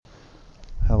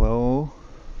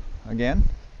again,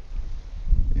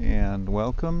 and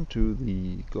welcome to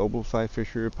the Global Fly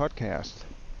Fisher podcast.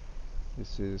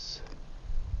 This is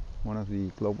one of the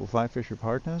Global Fly Fisher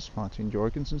partners, Martin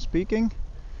Jorgensen speaking,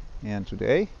 and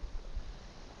today,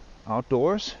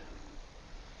 outdoors,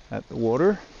 at the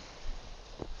water,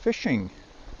 fishing.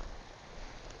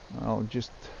 I'll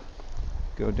just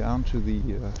go down to the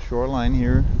shoreline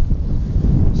here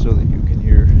so that you can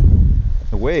hear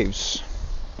the waves.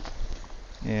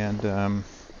 And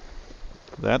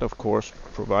that, of course,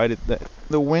 provided that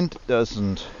the wind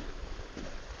doesn't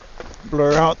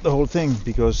blur out the whole thing,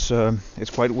 because it's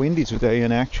quite windy today,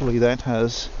 and actually that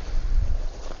has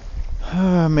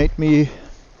made me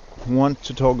want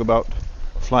to talk about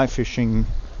fly fishing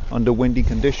under windy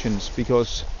conditions,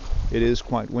 because it is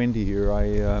quite windy here.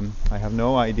 I have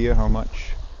no idea how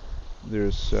much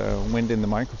there's wind in the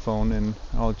microphone, and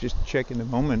I'll just check in a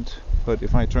moment. But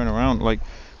if I turn around like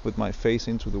with my face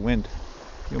into the wind,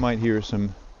 you might hear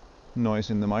some noise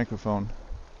in the microphone,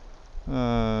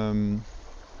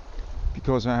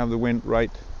 because I have the wind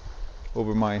right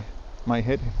over my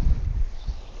head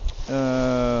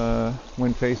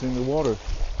when facing the water,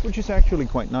 which is actually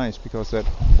quite nice because that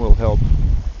will help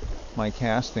my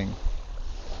casting.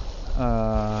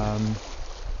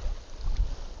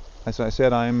 As I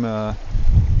said,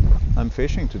 I'm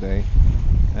fishing today,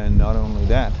 and not only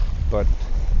that, but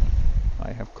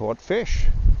I have caught fish.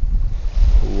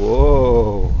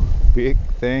 Whoa, big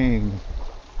thing.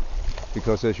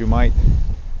 Because as you might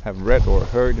have read or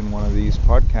heard in one of these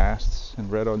podcasts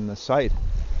and read on the site,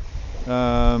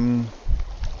 I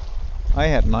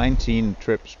had 19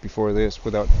 trips before this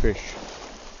without fish.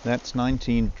 That's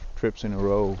 19 trips in a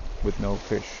row with no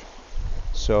fish.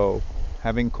 So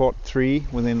having caught 3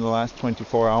 within the last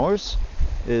 24 hours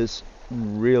is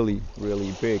really,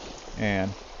 really big.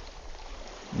 And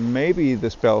maybe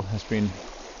the spell has been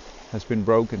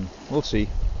broken. We'll see.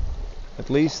 At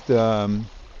least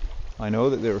I know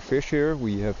that there are fish here.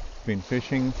 We have been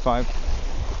fishing, 5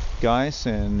 guys,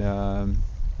 and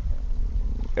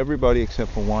everybody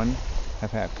except for one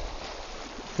have had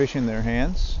fish in their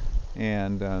hands,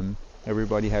 and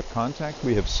everybody had contact.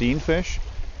 We have seen fish.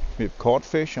 We have caught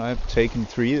fish. I have taken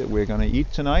 3 that we're going to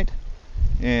eat tonight,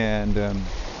 and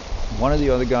one of the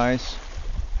other guys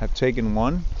have taken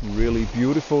 1 really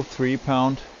beautiful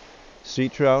 3-pound sea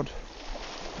trout,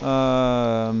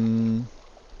 and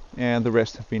the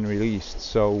rest have been released.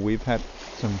 So we've had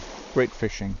some great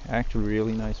fishing, actually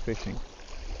really nice fishing.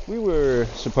 We were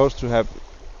supposed to have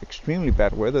extremely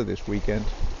bad weather this weekend.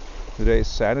 Today is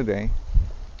Saturday,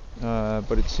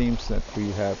 but it seems that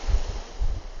we have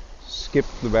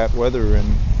skipped the bad weather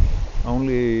and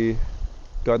only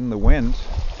gotten the wind,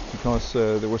 because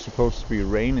there was supposed to be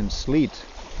rain and sleet,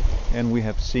 and we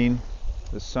have seen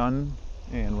the sun,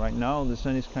 and right now the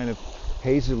sun is kind of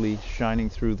hazily shining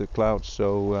through the clouds,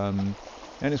 so and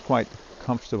it's quite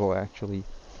comfortable actually,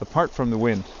 apart from the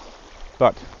wind.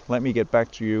 But let me get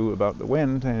back to you about the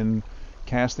wind and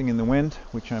casting in the wind,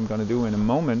 which I'm going to do in a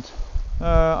moment.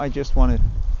 I just want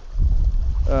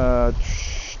to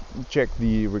check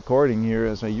the recording here,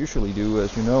 as I usually do.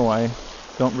 As you know, I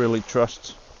don't really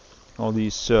trust all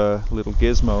these little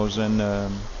gizmos,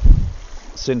 and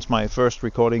since my first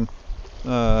recording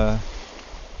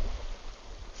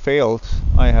failed,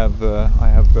 I have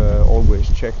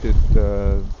always checked it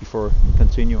before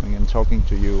continuing and talking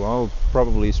to you. I'll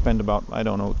probably spend about,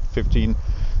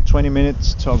 15-20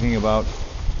 minutes talking about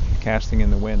casting in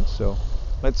the wind, so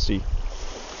let's see.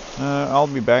 I'll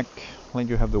be back, let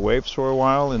you have the waves for a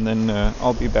while, and then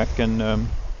I'll be back, and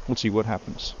we'll see what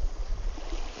happens.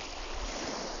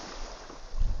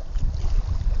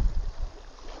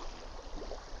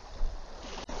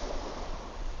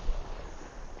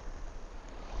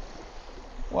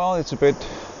 Well, it's a bit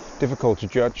difficult to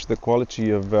judge the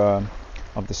quality of the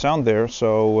sound there,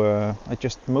 so I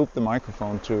just moved the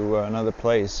microphone to another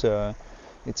place.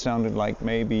 It sounded like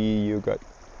maybe you got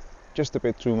just a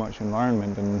bit too much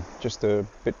environment and just a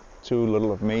bit too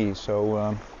little of me.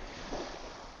 So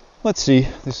let's see.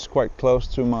 This is quite close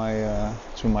to my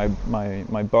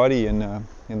body in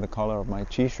the collar of my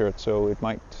T-shirt, so it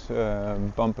might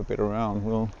bump a bit around.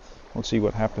 We'll see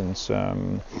what happens.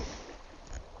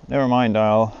 Never mind.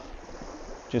 I'll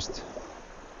just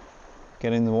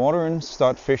get in the water and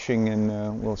start fishing,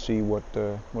 and we'll see where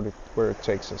it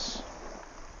takes us.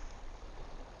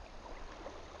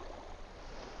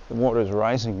 The water is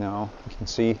rising now. You can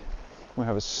see we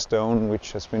have a stone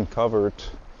which has been covered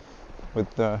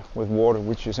with water,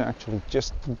 which is actually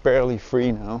just barely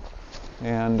free now.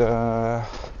 And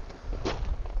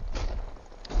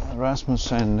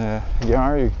Rasmus and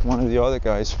Jari, one of the other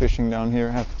guys fishing down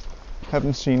here,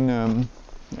 haven't seen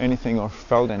anything or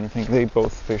felt anything. They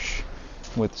both fish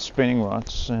with spinning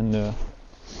rods and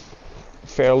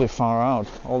fairly far out.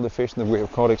 All the fish that we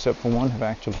have caught, except for one, have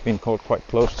actually been caught quite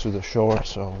close to the shore.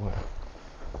 So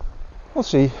we'll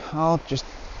see. I'll just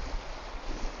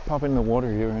pop in the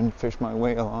water here and fish my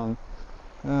way along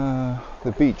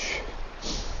the beach.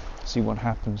 See what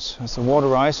happens. As the water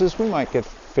rises, we might get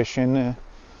fish in.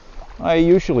 I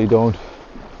usually don't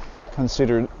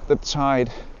consider the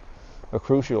tide a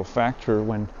crucial factor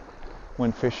when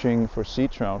fishing for sea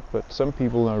trout, but some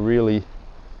people are really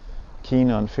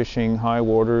keen on fishing high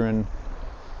water and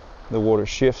the water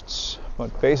shifts.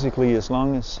 But basically, as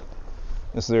long as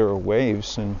there are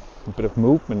waves and a bit of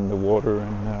movement in the water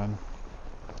and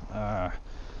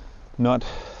not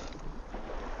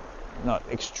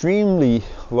extremely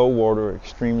low water or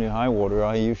extremely high water,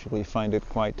 I usually find it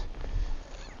quite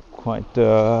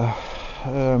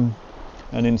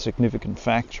an insignificant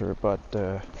factor. But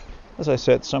as I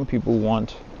said, some people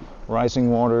want rising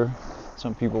water,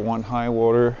 some people want high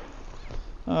water.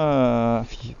 I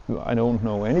don't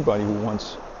know anybody who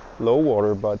wants low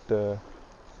water, but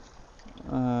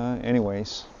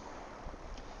anyways.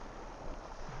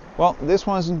 Well, this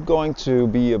wasn't going to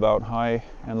be about high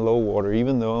and low water,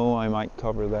 even though I might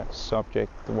cover that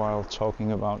subject while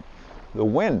talking about the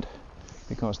wind,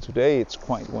 because today it's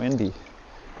quite windy.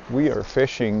 We are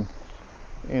fishing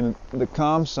in the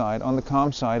calm side, on the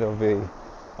calm side of a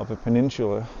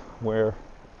peninsula, where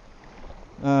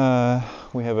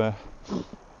we have a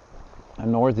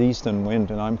northeastern wind,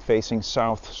 and I'm facing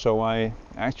south, so I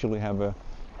actually have a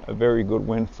very good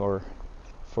wind for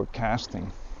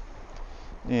casting.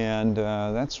 And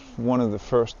that's one of the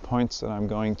first points that I'm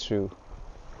going to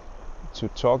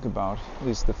talk about,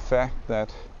 is the fact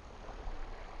that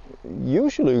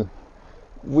usually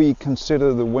we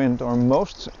consider the wind, or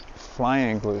most fly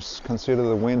anglers consider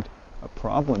the wind, a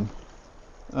problem.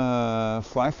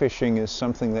 Fly fishing is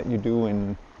something that you do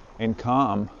in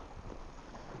calm,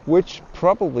 which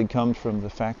probably comes from the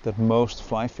fact that most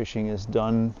fly fishing is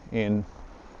done in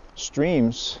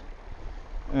streams,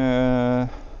 in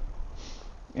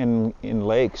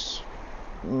lakes,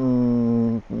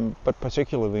 but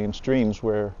particularly in streams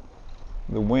where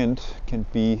the wind can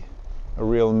be a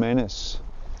real menace.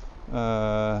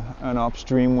 An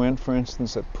upstream wind, for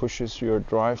instance, that pushes your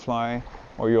dry fly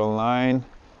or your line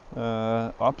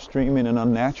upstream in an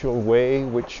unnatural way,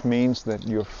 which means that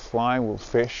your fly will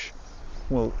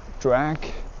drag,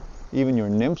 even your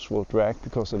nymphs will drag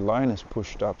because the line is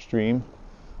pushed upstream.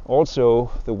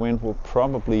 Also, the wind will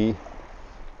probably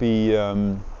be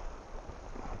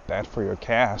bad for your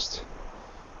cast.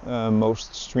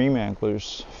 Most stream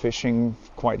anglers fishing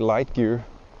quite light gear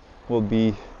will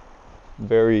be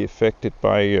very affected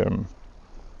by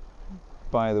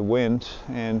the wind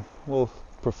and will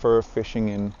prefer fishing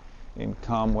in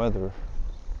calm weather.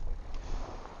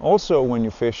 Also, when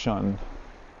you fish on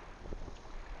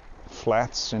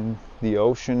flats in the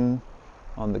ocean,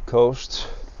 on the coast,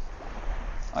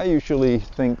 I usually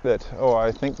think that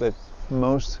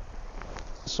most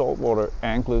saltwater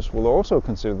anglers will also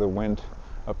consider the wind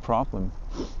a problem.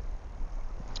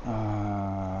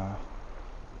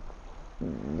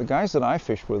 The guys that I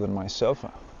fish with, and myself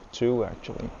too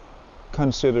actually,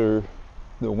 consider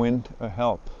the wind a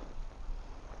help.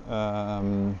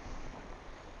 The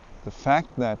fact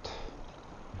that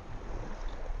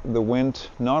the wind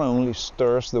not only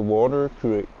stirs the water,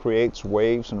 creates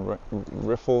waves and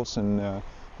riffles and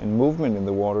movement in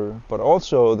the water, but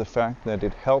also the fact that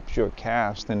it helps your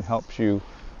cast and helps you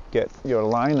get your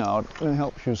line out and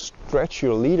helps you stretch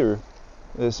your leader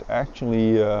is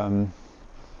actually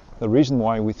the reason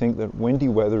why we think that windy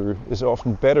weather is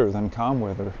often better than calm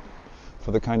weather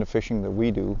for the kind of fishing that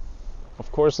we do.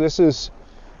 Of course, this is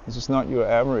not your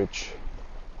average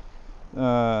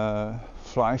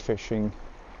fly fishing,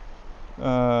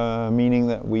 meaning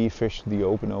that we fish the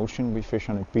open ocean, we fish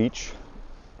on a beach,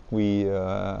 we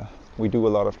do a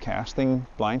lot of casting,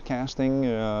 blind casting,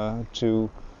 to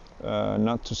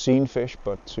not to scene fish,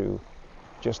 but to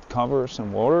just cover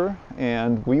some water,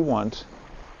 and we want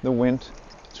the wind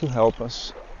to help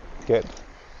us get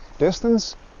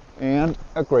distance and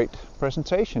a great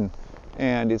presentation.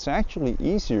 And it's actually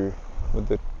easier with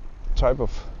the type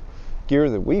of gear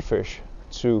that we fish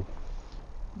to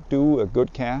do a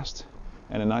good cast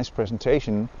and a nice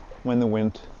presentation when the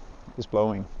wind is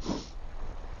blowing.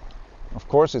 Of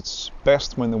course, it's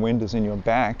best when the wind is in your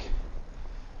back.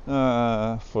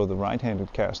 For the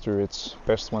right-handed caster, it's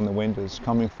best when the wind is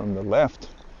coming from the left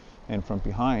and from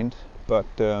behind. But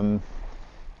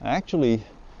actually,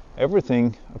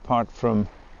 everything apart from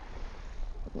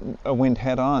a wind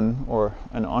head-on or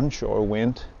an onshore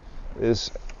wind is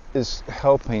is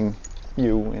helping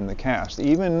you in the cast.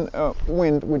 Even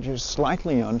wind which is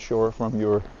slightly onshore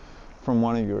from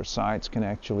one of your sides can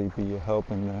actually be a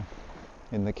help in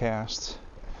the cast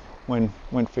when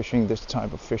fishing this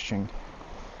type of fishing.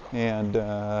 And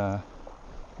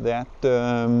that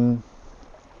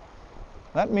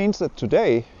means that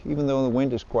today, even though the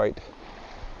wind is quite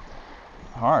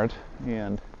hard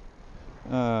and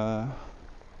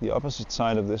the opposite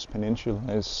side of this peninsula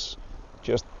is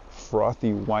just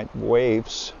frothy white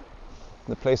waves,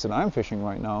 the place that I'm fishing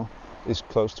right now is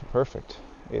close to perfect.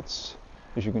 It's,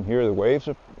 as you can hear, the waves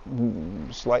are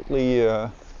slightly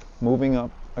moving up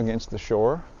against the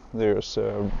shore. There's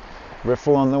a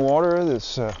riffle on the water.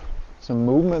 There's some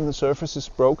movement. The surface is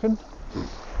broken.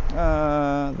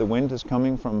 The wind is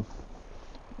coming from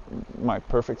my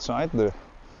perfect side,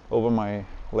 over my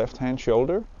left-hand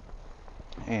shoulder,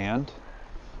 and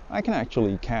I can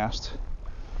actually cast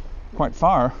quite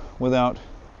far without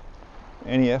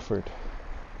any effort.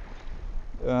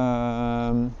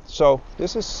 So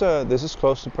this is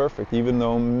close to perfect, even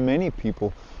though many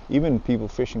people, even people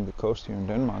fishing the coast here in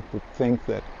Denmark, would think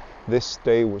that this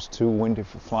day was too windy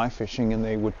for fly fishing, and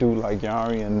they would do like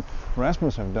Jari and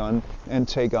Rasmus have done and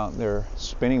take out their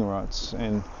spinning rods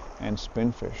and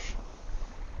spin fish.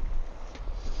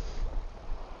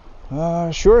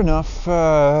 Sure enough,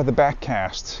 the back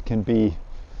cast can be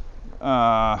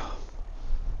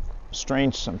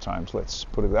strange sometimes, let's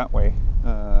put it that way.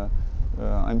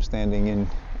 I'm standing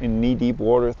in knee-deep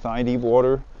water, thigh-deep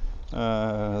water.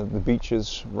 The beach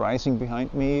is rising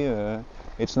behind me.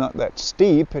 It's not that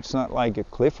steep, it's not like a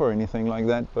cliff or anything like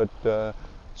that, but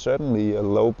certainly a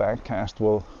low back cast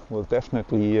will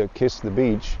definitely kiss the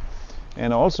beach.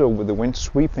 And also with the wind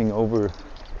sweeping over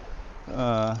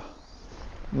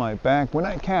my back, when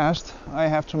I cast, I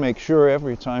have to make sure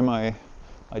every time I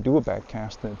do a back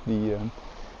cast that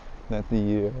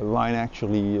the line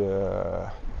actually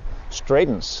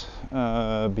straightens,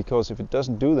 because if it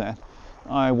doesn't do that,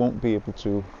 I won't be able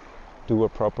to do a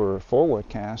proper forward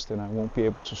cast, and I won't be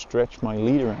able to stretch my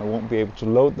leader, and I won't be able to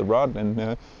load the rod,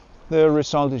 and the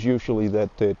result is usually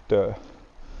that the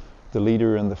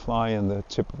leader and the fly and the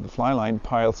tip of the fly line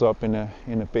piles up in a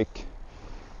big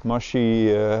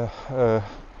mushy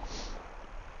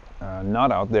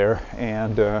knot out there,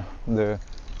 and the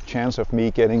chance of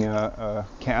me getting a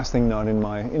casting knot in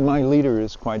my leader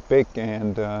is quite big,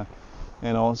 and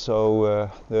also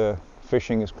the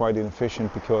fishing is quite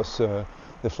inefficient, because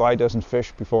the fly doesn't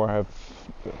fish before I have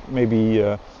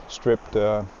maybe stripped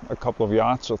a couple of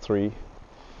yards or three.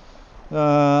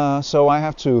 So I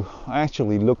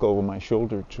actually look over my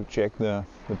shoulder to check the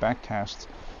back cast,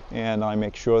 and I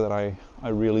make sure that I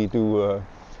really do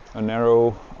a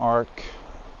narrow arc,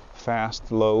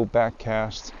 fast, low back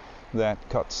cast that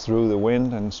cuts through the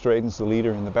wind and straightens the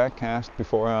leader in the back cast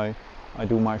before I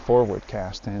do my forward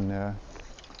cast. And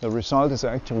the result is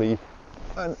actually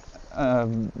a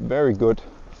very good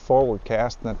forward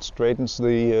cast that straightens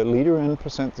the leader and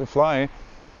presents the fly,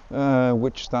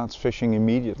 which starts fishing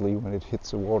immediately when it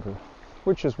hits the water,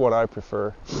 which is what I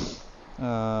prefer.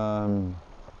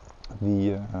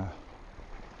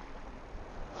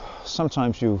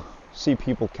 Sometimes you see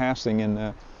people casting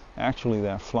and actually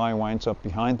their fly winds up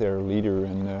behind their leader,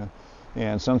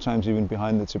 and sometimes even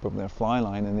behind the tip of their fly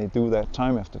line, and they do that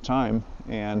time after time,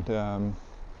 and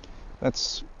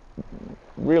that's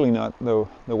really not the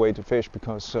way to fish,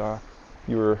 because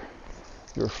your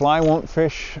fly won't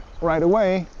fish right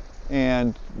away,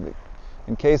 and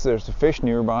in case there's a fish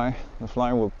nearby, the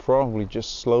fly will probably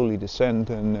just slowly descend,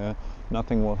 and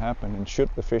nothing will happen. And should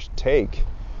the fish take,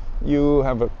 you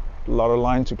have a lot of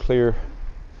line to clear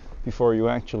before you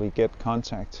actually get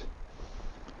contact.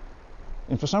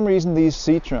 And for some reason these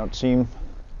sea trout seem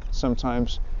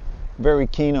sometimes very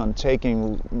keen on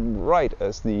taking right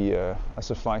as the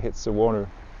fly hits the water.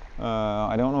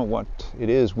 I don't know what it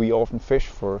is. We often fish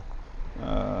for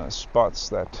spots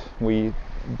that we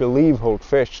believe hold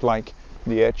fish, like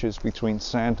the edges between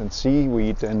sand and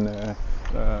seaweed, and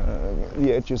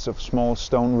the edges of small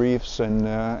stone reefs,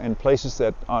 and places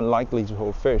that are likely to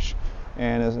hold fish.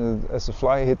 And as the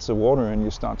fly hits the water and you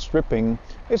start stripping,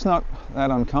 it's not that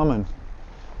uncommon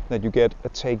that you get a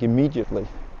take immediately.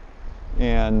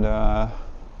 And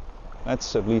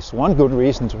that's at least one good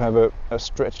reason to have a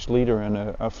stretched leader and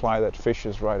a fly that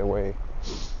fishes right away.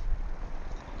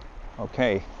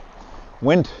 Okay,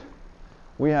 wind.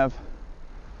 We have,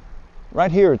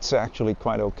 right here it's actually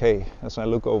quite okay. As I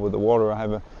look over the water, I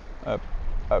have a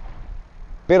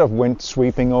bit of wind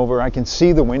sweeping over. I can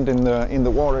see the wind in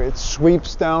the water. It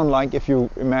sweeps down like if you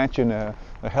imagine a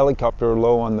helicopter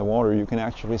low on the water. You can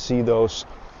actually see those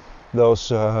those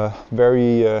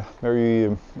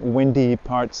very windy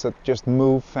parts that just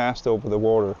move fast over the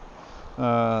water.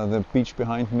 The beach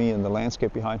behind me and the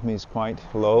landscape behind me is quite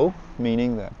low,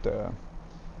 meaning that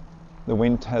the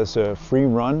wind has a free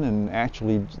run, and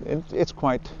actually it's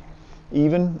quite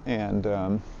even,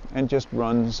 and just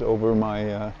runs over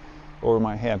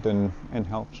my head and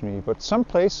helps me. But some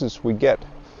places we get,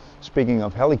 speaking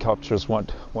of helicopters,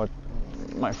 what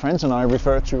my friends and I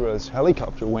refer to as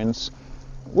helicopter winds,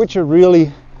 which are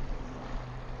really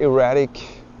erratic,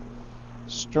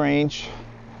 strange,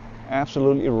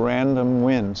 absolutely random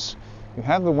winds. You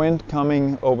have the wind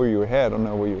coming over your head and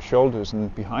over your shoulders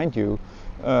and behind you,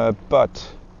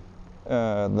 but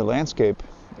the landscape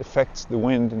affects the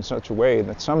wind in such a way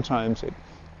that sometimes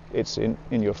it's in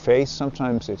your face,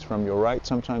 sometimes it's from your right,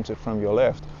 sometimes it's from your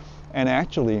left, and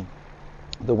actually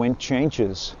the wind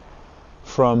changes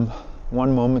from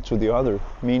one moment to the other,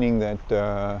 meaning that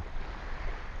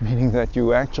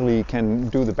you actually can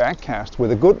do the back cast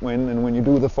with a good wind, and when you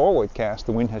do the forward cast,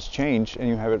 the wind has changed and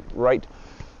you have it right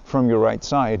from your right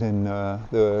side, and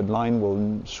the line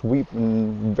will sweep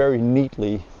very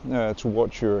neatly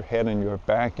towards your head and your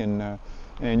back, and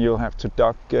you'll have to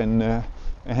duck and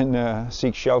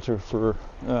seek shelter for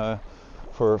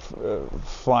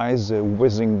flies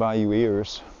whizzing by your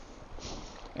ears.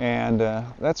 And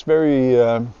that's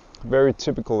very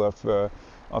typical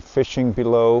of fishing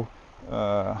below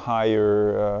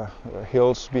higher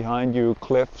hills behind you,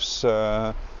 cliffs,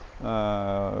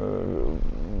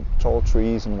 tall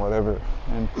trees and whatever.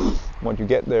 And what you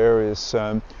get there is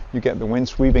you get the wind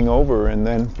sweeping over, and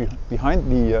then behind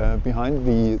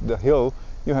the hill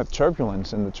you have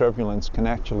turbulence, and the turbulence can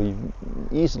actually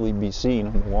easily be seen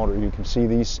on the water. You can see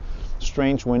these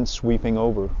strange winds sweeping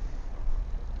over.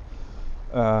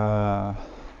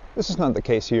 This is not the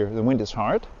case here. The wind is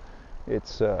hard.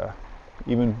 It's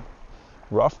even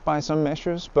rough by some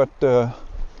measures, but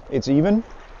it's even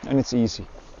and it's easy.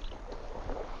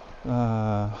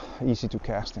 Easy to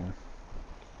cast in.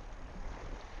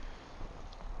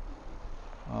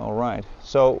 All right.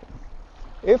 So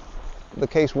if the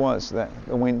case was that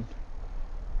the wind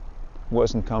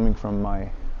wasn't coming from my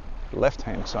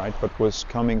left-hand side, but was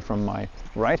coming from my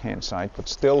right-hand side, but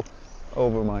still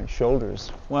over my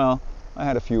shoulders, well, I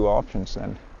had a few options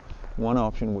then. One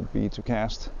option would be to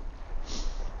cast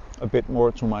a bit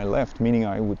more to my left, meaning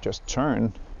I would just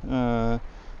turn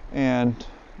and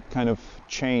kind of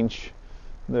change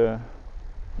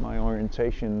my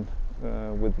orientation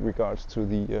with regards to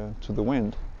the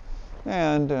wind,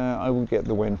 and I would get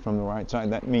the wind from the right side.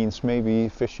 That means maybe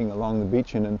fishing along the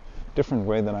beach in a different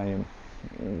way than I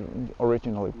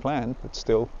originally planned, but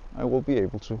still I will be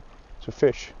able to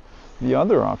fish. The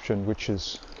other option, which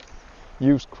is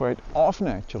used quite often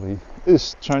actually,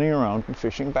 is turning around and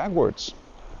fishing backwards.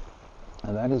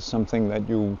 And that is something that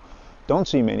you don't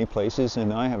see many places,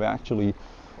 and I have actually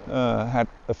had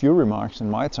a few remarks in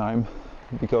my time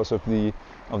because of the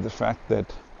fact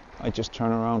that I just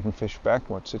turn around and fish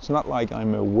backwards. It's not like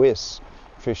I'm a whiz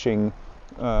fishing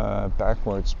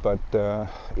backwards, but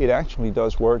it actually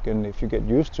does work, and if you get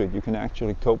used to it, you can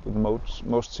actually cope with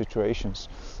most situations.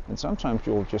 And sometimes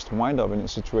you'll just wind up in a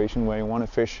situation where you want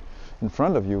to fish in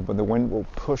front of you, but the wind will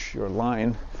push your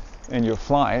line and your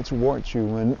fly towards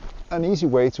you, and an easy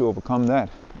way to overcome that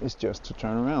is just to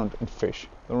turn around and fish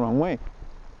the wrong way.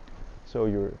 So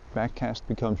your back cast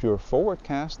becomes your forward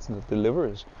cast, the deliver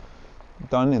is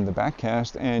done in the back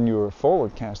cast, and your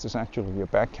forward cast is actually your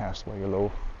back cast, where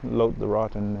you load the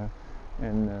rod and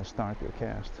start your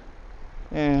cast.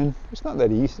 And it's not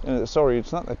that easy.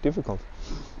 It's not that difficult.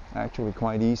 Actually,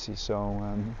 quite easy.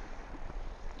 So,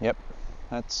 yep,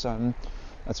 that's a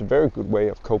very good way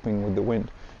of coping with the wind.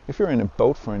 If you're in a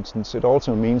boat, for instance, it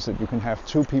also means that you can have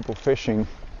two people fishing,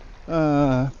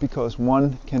 because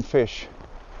one can fish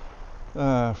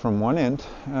from one end,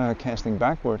 casting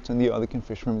backwards, and the other can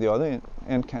fish from the other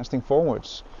end, casting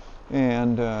forwards.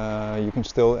 And you can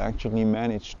still actually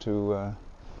manage to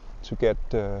get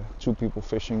two people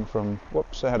fishing from.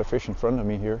 Whoops! I had a fish in front of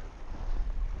me here.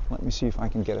 Let me see if I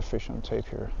can get a fish on tape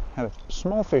here. I had a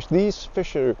small fish. These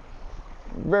fish are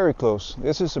very close.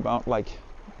 This is about like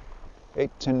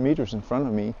 8-10 meters in front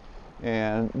of me,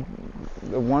 and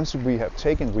the ones that we have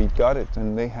taken, we got it,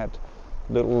 and they had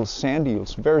little sand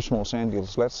eels, very small sand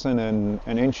eels, less than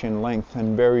an inch in length,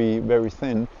 and very, very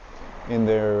thin in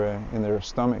their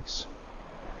stomachs.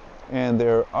 And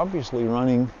they're obviously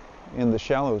running in the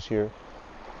shallows here,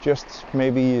 just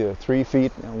maybe 3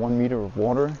 feet, 1 meter of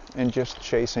water, and just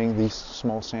chasing these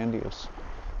small sand eels.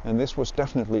 And this was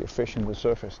definitely a fish in the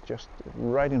surface, just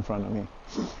right in front of me.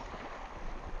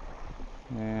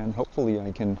 And hopefully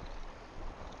I can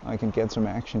I can get some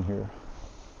action here.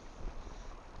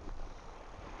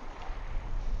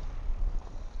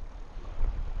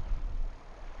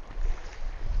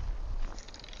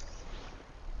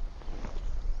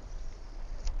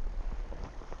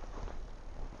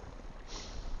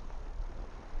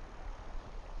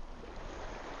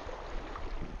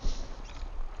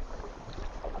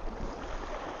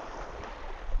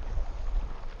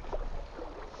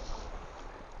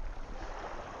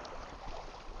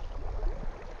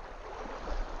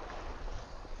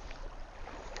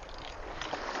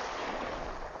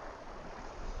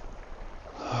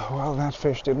 Well, that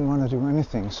fish didn't want to do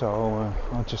anything, so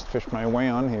I'll just fish my way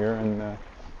on here, and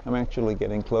I'm actually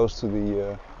getting close to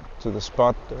the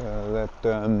spot that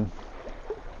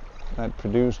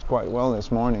produced quite well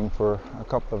this morning for a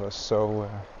couple of us. So,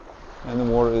 and the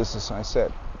water is, as I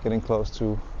said, getting close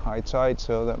to high tide,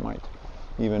 so that might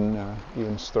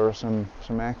even stir some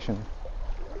action.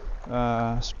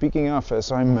 Speaking of,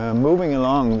 as I'm moving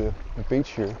along the beach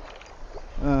here,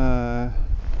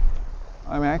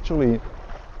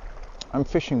 I'm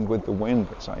fishing with the wind,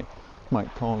 as I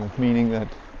might call it, meaning that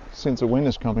since the wind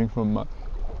is coming from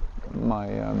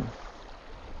my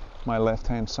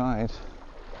left-hand side,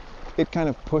 it kind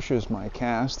of pushes my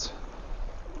cast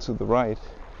to the right,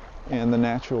 and the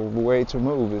natural way to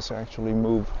move is actually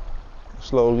move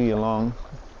slowly along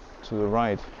to the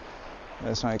right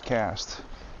as I cast.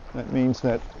 That means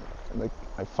that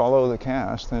I follow the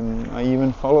cast, and I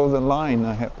even follow the line.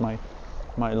 I have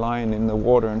my line in the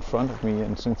water in front of me,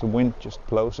 and since the wind just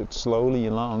blows it slowly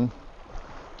along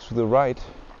to the right,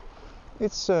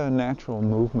 it's a natural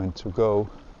movement to go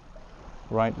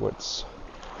rightwards.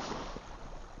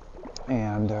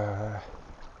 And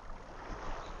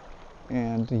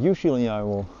usually I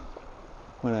will,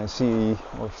 when I see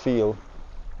or feel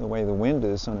the way the wind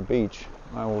is on a beach,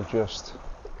 I will just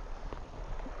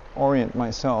orient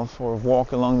myself or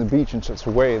walk along the beach in such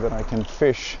a way that I can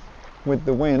fish with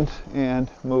the wind and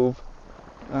move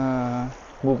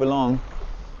along.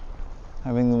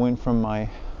 Having the wind from my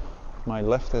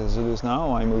left as it is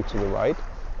now, I move to the right.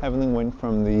 Having the wind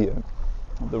from the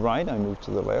right, I move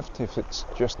to the left. If it's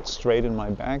just straight in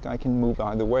my back, I can move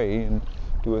either way and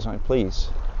do as I please.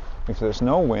 If there's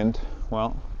no wind,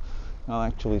 well, I'll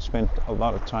actually spend a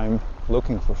lot of time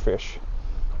looking for fish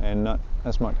and not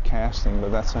as much casting,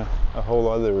 but that's a whole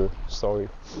other story.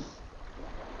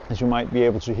 As you might be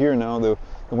able to hear now, the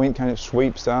wind kind of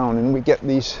sweeps down, and we get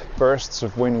these bursts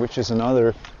of wind, which is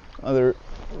another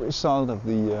result of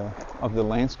the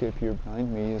landscape here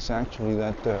behind me. Is actually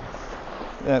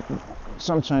that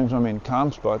sometimes I'm in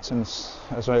calm spots, and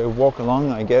as I walk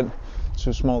along, I get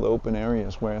to small open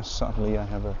areas where suddenly I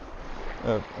have a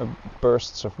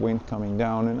bursts of wind coming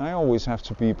down, and I always have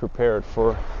to be prepared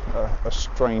for a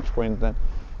strange wind that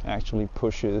actually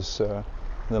pushes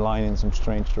the line in some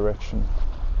strange direction.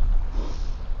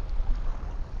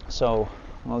 So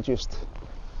I'll just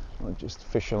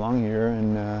fish along here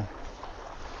and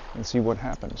see what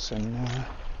happens, and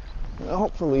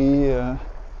hopefully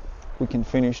we can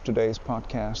finish today's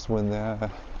podcast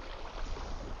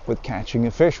with catching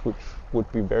a fish, which would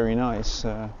be very nice.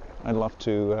 I'd love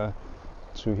to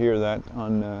hear that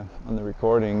on the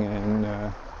recording,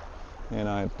 and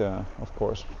I'd of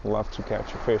course love to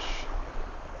catch a fish.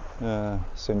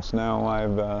 Since now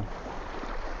I've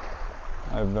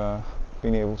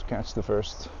been able to catch the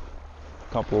first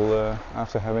couple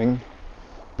after having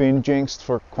been jinxed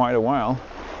for quite a while.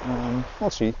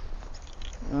 We'll see.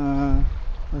 I'll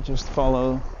just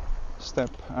follow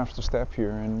step after step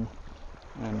here and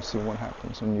see what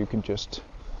happens, and you can just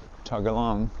tug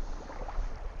along.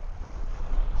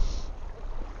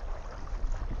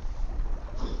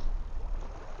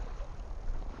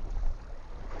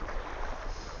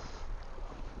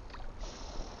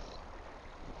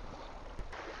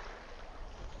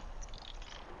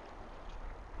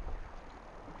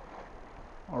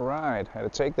 Alright, had a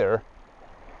take there,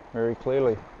 very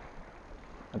clearly,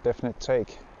 a definite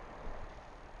take.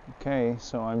 Okay,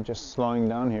 so I'm just slowing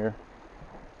down here,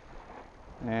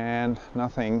 and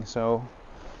nothing, so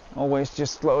always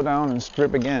just slow down and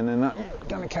strip again, and I'm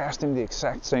gonna cast in the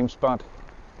exact same spot,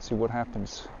 see what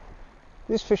happens.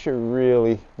 These fish are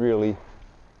really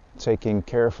taken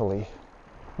carefully.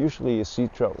 Usually a sea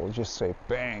trout will just say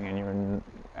bang, and you're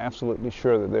absolutely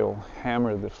sure that they'll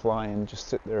hammer the fly and just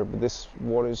sit there, but this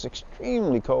water is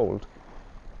extremely cold,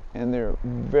 and they're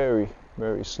very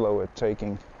slow at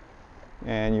taking,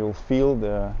 and you'll feel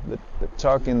the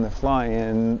tug in the fly,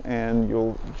 and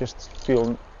you'll just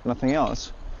feel nothing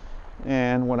else.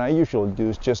 And what I usually do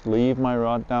is just leave my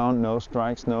rod down, no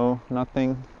strikes,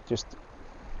 nothing, just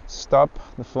stop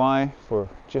the fly for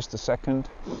just a second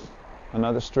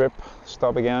another strip,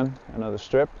 stop again, another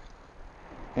strip,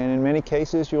 and in many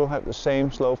cases you'll have the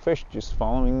same slow fish just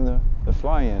following the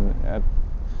fly, and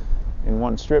in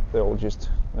one strip they'll just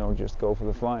go for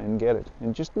the fly and get it.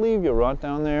 And just leave your rod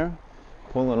down there,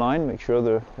 pull the line, make sure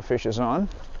the fish is on,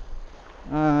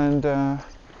 and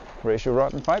raise your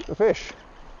rod and fight the fish.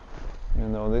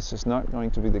 Even though this is not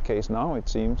going to be the case now, it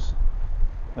seems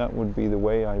that would be the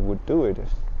way I would do it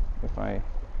if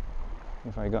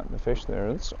I got the fish there.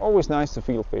 It's always nice to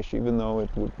feel fish, even though it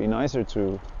would be nicer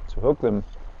to hook them.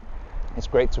 It's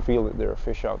great to feel that there are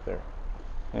fish out there,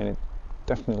 and it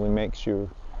definitely makes you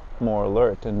more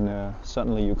alert, and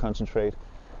suddenly you concentrate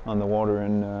on the water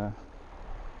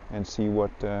and see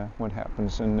what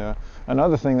happens. And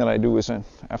another thing that I do is,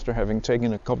 after having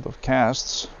taken a couple of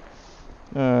casts,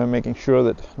 making sure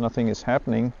that nothing is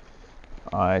happening,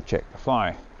 I check the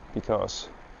fly, because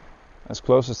as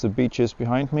close as the beach is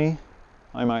behind me,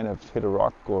 I might have hit a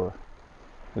rock or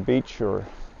the beach or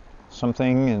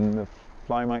something, and the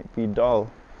fly might be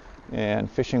dull. And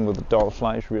fishing with a dull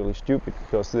fly is really stupid,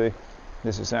 because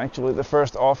this is actually the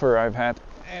first offer I've had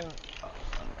in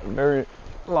a very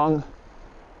long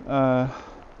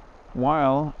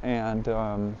while,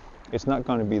 and it's not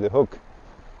going to be the hook.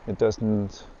 It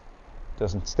doesn't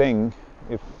sting.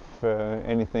 If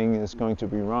anything is going to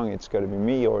be wrong, it's got to be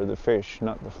me or the fish,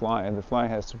 not the fly. And the fly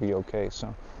has to be okay.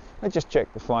 So I just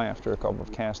check the fly after a couple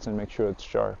of casts and make sure it's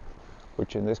sharp,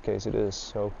 which in this case it is.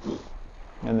 So,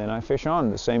 and then I fish on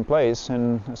the same place,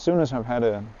 and as soon as I've had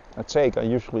a take, I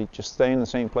usually just stay in the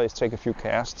same place, take a few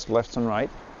casts left and right,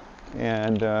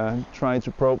 and try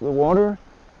to probe the water.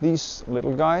 These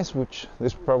little guys, which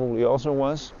this probably also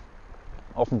was,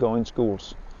 often go in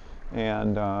schools,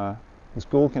 and the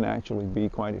school can actually be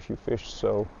quite a few fish,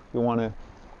 so you want to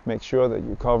make sure that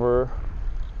you cover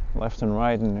left and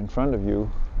right and in front of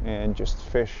you, and just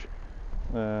fish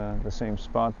the same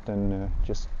spot, and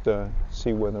just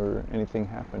see whether anything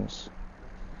happens.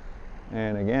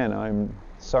 And again, I'm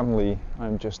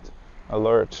just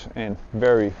alert and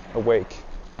very awake,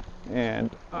 and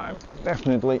I'm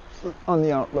definitely on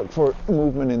the outlook for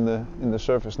movement in the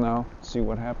surface now. See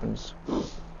what happens.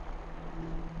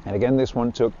 And again, this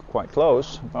one took quite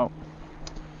close, about,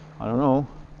 I don't know,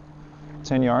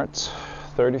 10 yards,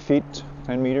 30 feet,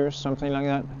 10 meters, something like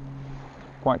that.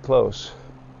 Quite close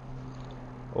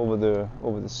over the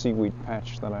seaweed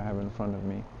patch that I have in front of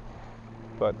me.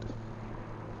 But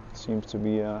it seems to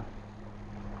be a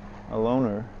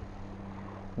loner.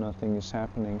 Nothing is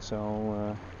happening,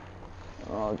 so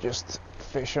I'll just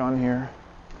fish on here.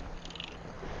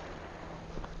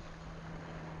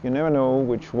 You never know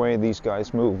which way these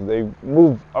guys move. They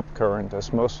move up current,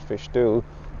 as most fish do,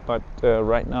 but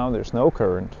right now there's no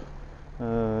current.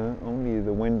 Only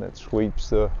the wind that sweeps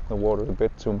the water a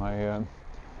bit to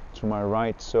my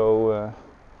right. So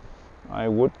I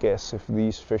would guess if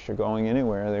these fish are going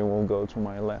anywhere, they will go to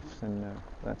my left, and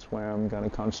that's where I'm going to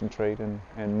concentrate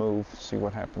and move, see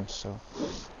what happens. So,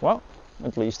 well,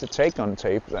 at least a take on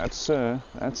tape. That's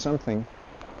something.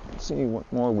 Let's see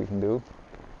what more we can do.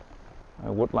 I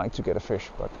would like to get a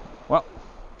fish, but, well,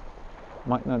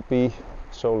 might not be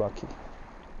so lucky.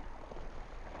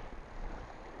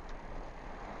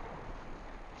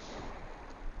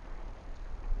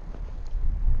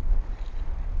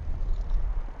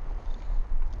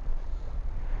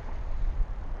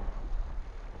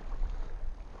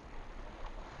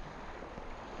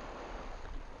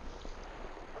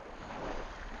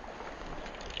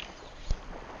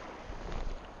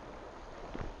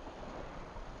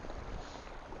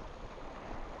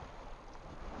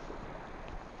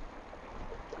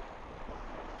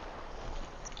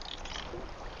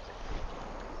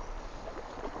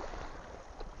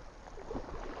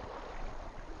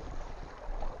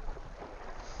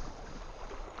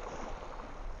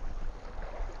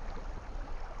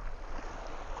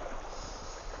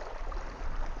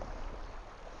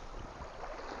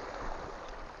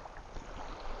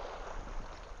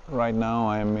 Right now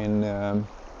I'm in the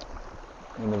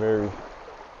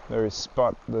very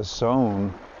spot, the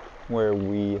zone, where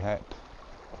we had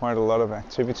quite a lot of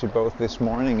activity both this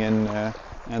morning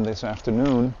and this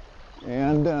afternoon,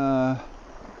 and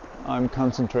I'm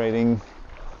concentrating.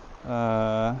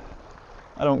 I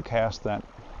don't cast that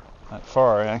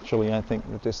far, actually. I think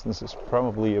the distance is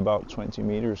probably about 20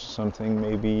 meters or something,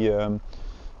 maybe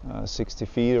 60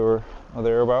 feet or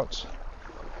thereabouts.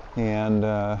 And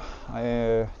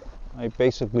I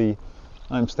basically,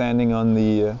 I'm standing on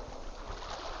the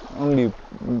only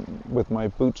with my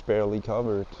boots barely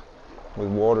covered with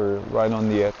water, right on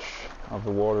the edge of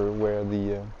the water where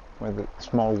the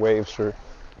small waves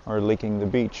are licking the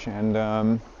beach.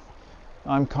 And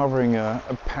I'm covering a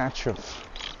patch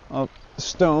of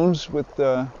stones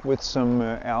with some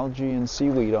algae and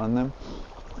seaweed on them,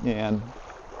 and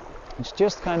it's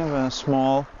just kind of a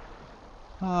small,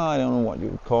 I don't know what you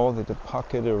would call it, a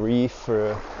pocket, a reef,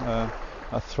 or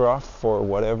a trough, or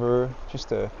whatever.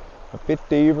 Just a bit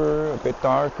deeper, a bit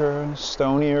darker,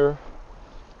 stonier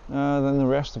than the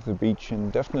rest of the beach,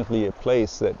 and definitely a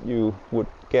place that you would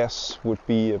guess would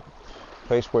be a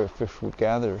place where fish would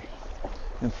gather.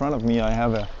 In front of me I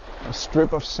have a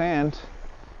strip of sand,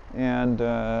 and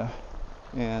to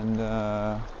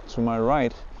my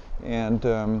right, and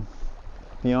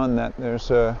beyond that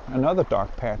there's another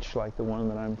dark patch like the one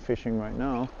that I'm fishing right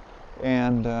now,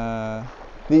 and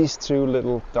these two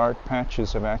little dark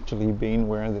patches have actually been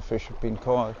where the fish have been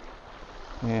caught.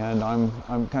 And I'm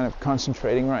kind of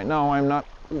concentrating right now. I'm not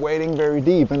wading very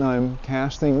deep, and I'm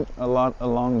casting a lot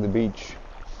along the beach.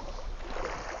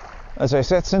 As I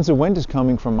said, since the wind is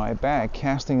coming from my back,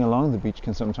 casting along the beach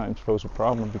can sometimes pose a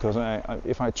problem, because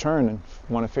if I turn and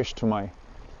want to fish to my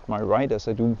right, as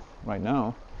I do right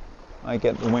now, I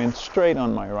get the wind straight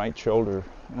on my right shoulder.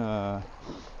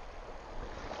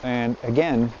 And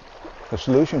again, the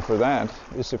solution for that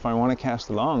is, if I want to cast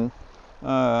along,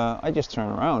 I just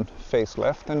turn around, face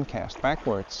left, and cast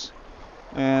backwards.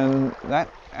 And that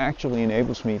actually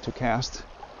enables me to cast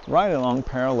right along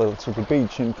parallel to the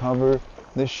beach and cover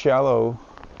this shallow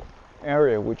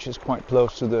area, which is quite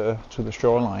close to the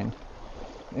shoreline.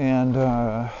 And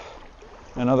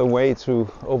another way to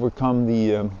overcome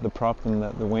the problem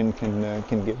that the wind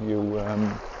can give you.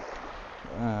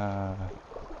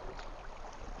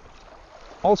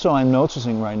 Also, I'm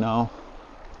noticing right now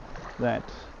that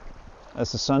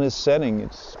as the sun is setting,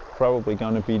 it's probably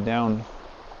going to be down,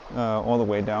 all the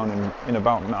way down in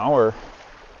about an hour.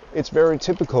 It's very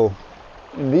typical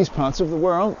in these parts of the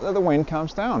world that the wind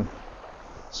comes down.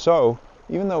 So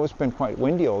even though it's been quite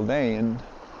windy all day and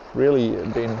really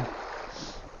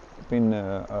been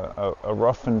a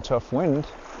rough and tough wind,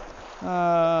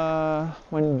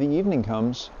 when the evening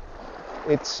comes,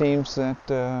 it seems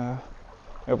that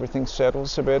everything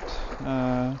settles a bit.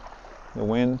 The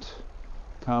wind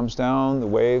calms down, the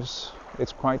waves.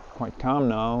 It's quite calm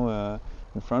now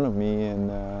in front of me,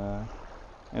 and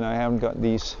I haven't got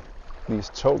these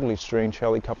totally strange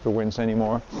helicopter winds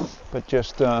anymore, but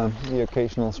just the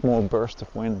occasional small burst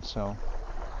of wind. So,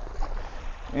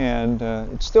 and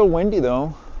it's still windy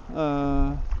though,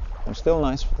 and still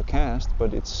nice for the cast,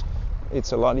 but it's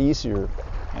a lot easier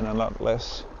and a lot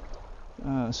less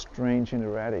strange and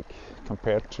erratic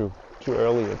compared to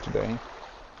earlier today.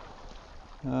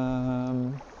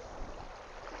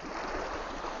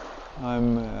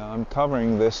 I'm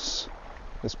covering this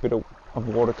bit of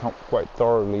water quite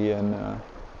thoroughly, and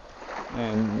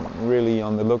really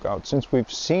on the lookout. Since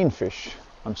we've seen fish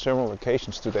on several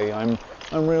occasions today, I'm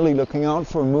really looking out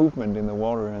for movement in the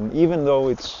water. And even though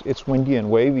it's windy and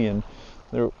wavy and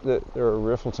there are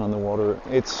riffles on the water,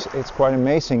 it's quite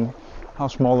amazing how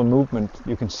small a movement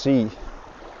you can see.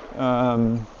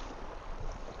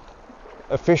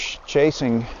 A fish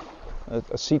chasing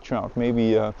a sea trout,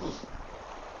 maybe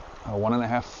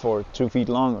 1.5 or 2 feet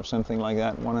long or something like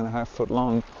that, 1.5 foot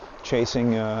long,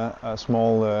 chasing a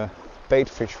small bait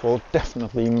fish will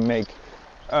definitely make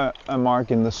a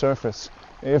mark in the surface.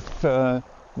 If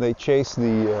they chase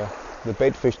the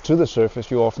bait fish to the surface,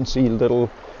 you often see little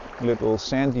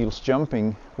sand eels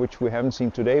jumping, which we haven't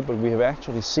seen today, but we have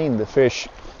actually seen the fish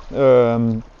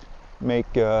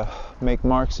make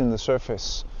marks in the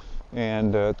surface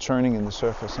and turning in the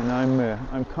surface. And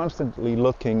I'm constantly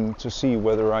looking to see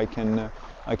whether I can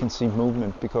see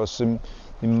movement, because the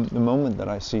moment that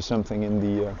I see something in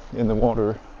the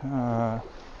water,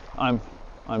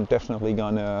 I'm definitely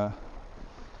gonna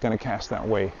cast that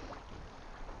way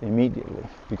immediately,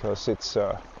 because it's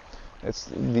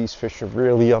these fish are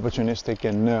really opportunistic,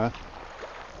 and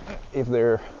if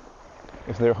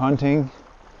they're hunting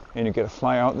and you get a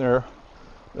fly out there,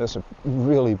 there's a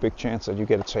really big chance that you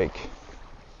get a take.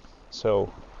 So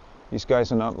these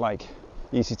guys are not like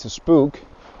easy to spook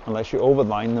unless you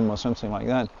overline them or something like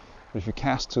that. But if you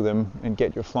cast to them and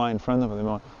get your fly in front of them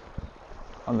or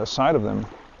on the side of them,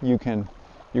 you can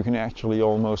actually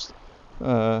almost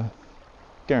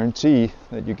guarantee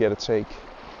that you get a take.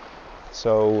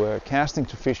 So casting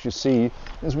to fish you see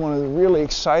is one of the really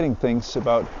exciting things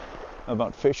about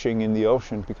fishing in the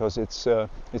ocean, because it's a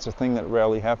thing that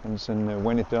rarely happens, and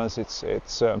when it does,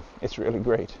 it's really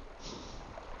great.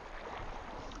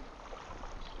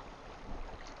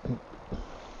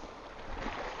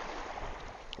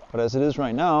 But as it is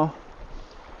right now,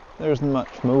 there isn't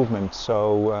much movement,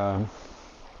 so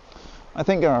I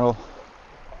think I'll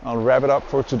wrap it up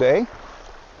for today.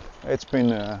 It's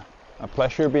been a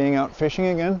pleasure being out fishing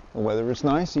again. The weather is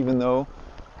nice, even though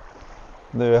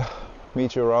the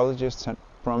meteorologists had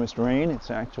promised rain. It's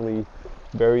actually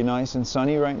very nice and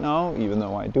sunny right now, even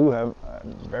though I do have a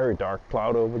very dark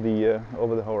cloud over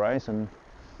the horizon.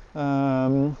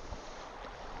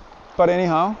 But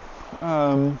anyhow,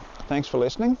 thanks for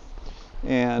listening,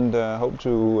 and hope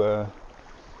to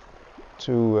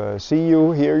see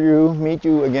you, hear you, meet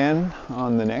you again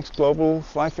on the next Global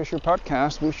Fly Fisher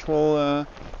podcast, which will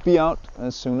be out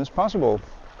as soon as possible.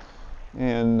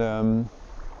 And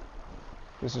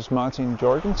this is Martin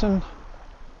Jorgensen,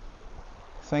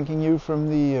 thanking you from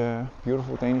the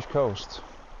beautiful Danish coast.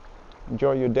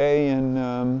 Enjoy your day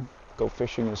and go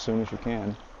fishing as soon as you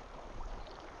can.